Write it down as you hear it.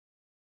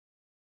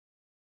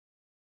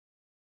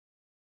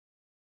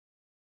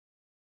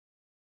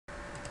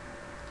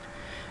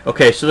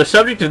Okay, so the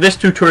subject of this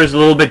tutorial is a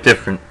little bit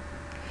different.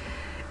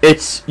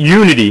 It's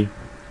Unity,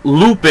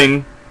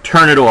 looping,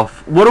 turn it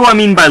off. What do I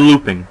mean by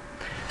looping?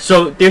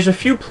 So there's a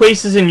few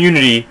places in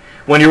Unity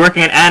when you're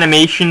working on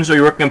animations or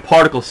you're working on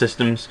particle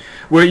systems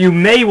where you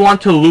may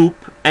want to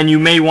loop and you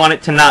may want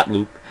it to not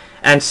loop.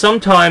 And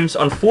sometimes,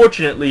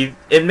 unfortunately,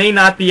 it may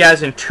not be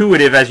as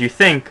intuitive as you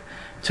think.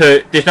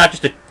 There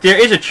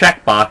is a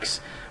checkbox,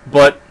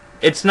 but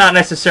it's not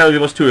necessarily the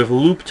most intuitive.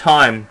 Loop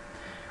time.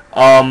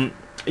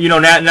 You know,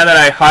 now that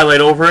I highlight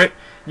over it,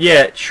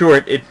 yeah,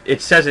 sure,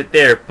 it says it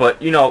there,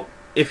 but, you know,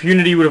 if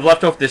Unity would have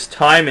left off this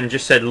time and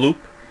just said loop,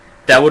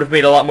 that would have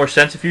made a lot more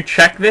sense. If you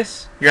check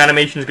this, your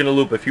animation is going to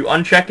loop. If you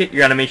uncheck it,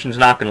 your animation is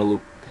not going to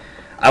loop.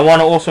 I want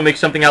to also make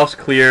something else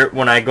clear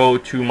when I go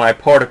to my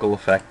particle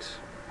effects.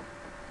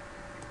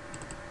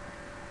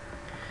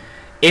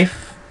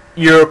 If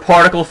your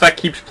particle effect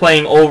keeps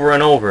playing over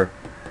and over,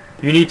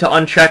 you need to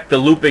uncheck the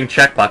looping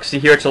checkbox. See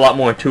here, it's a lot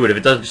more intuitive.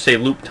 It doesn't just say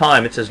loop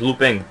time, it says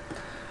looping.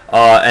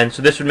 And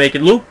so this would make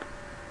it loop,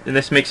 and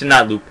this makes it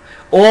not loop.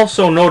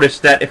 Also notice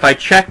that if I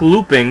check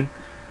looping,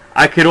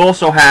 I could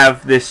also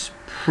have this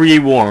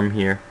pre-warm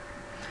here.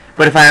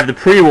 But if I have the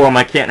pre-warm,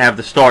 I can't have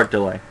the start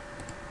delay.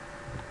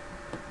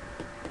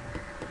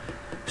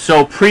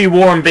 So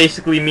pre-warm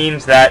basically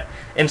means that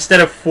instead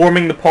of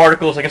forming the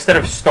particles, like instead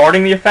of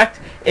starting the effect,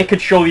 it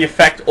could show the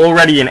effect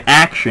already in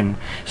action.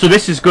 So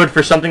this is good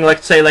for something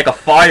like, say, like a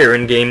fire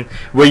in game,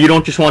 where you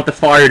don't just want the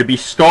fire to be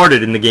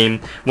started in the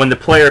game. When the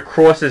player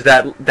crosses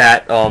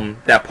that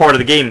part of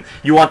the game,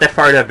 you want that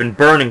fire to have been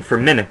burning for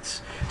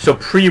minutes. So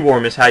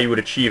pre-warm is how you would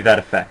achieve that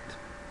effect.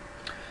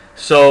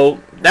 So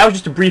that was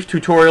just a brief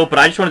tutorial, but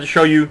I just wanted to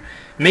show you,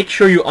 make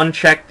sure you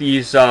uncheck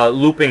these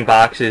looping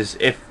boxes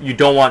if you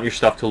don't want your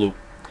stuff to loop.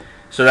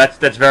 So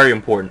that's very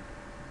important.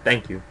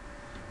 Thank you.